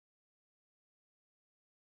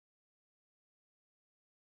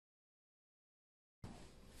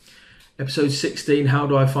Episode 16, how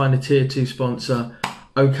do I find a tier 2 sponsor?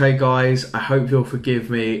 Okay guys, I hope you'll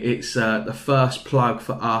forgive me. It's the first plug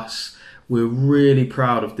for us. We're really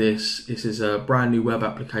proud of this. This is a brand new web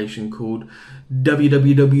application called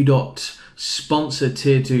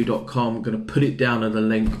www.sponsortier2.com. I'm going to put it down in the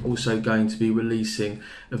link. Also going to be releasing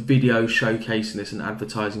a video showcasing this and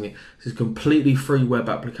advertising it. It's a completely free web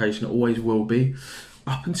application. It always will be.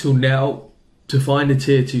 Up until now, to find a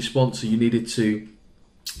tier 2 sponsor, you needed to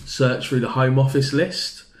search through the Home Office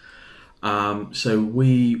list. So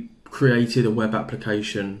we created a web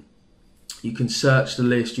application. You can search the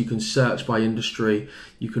list, you can search by industry,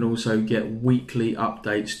 you can also get weekly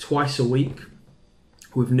updates twice a week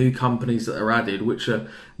with new companies that are added, which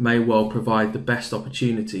may well provide the best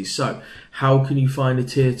opportunities. So how can you find a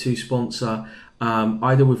tier 2 sponsor?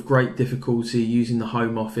 Either with great difficulty using the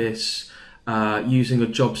Home Office, using a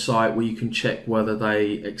job site where you can check whether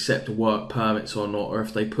they accept work permits or not, or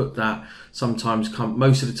if they put that. Sometimes,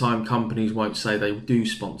 most of the time, companies won't say they do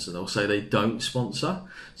sponsor, they'll say they don't sponsor,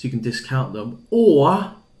 so you can discount them.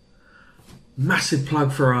 Or, massive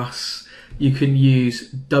plug for us, you can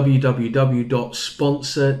use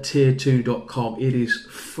www.sponsortier2.com. It is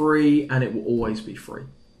free and it will always be free.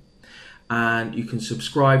 And you can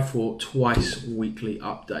subscribe for twice weekly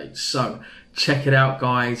updates. So check it out,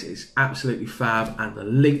 guys. It's absolutely fab, and the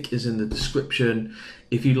link is in the description.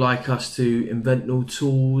 If you'd like us to invent new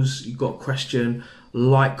tools, you've got a question,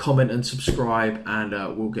 like, comment and subscribe, and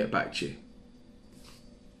we'll get back to you.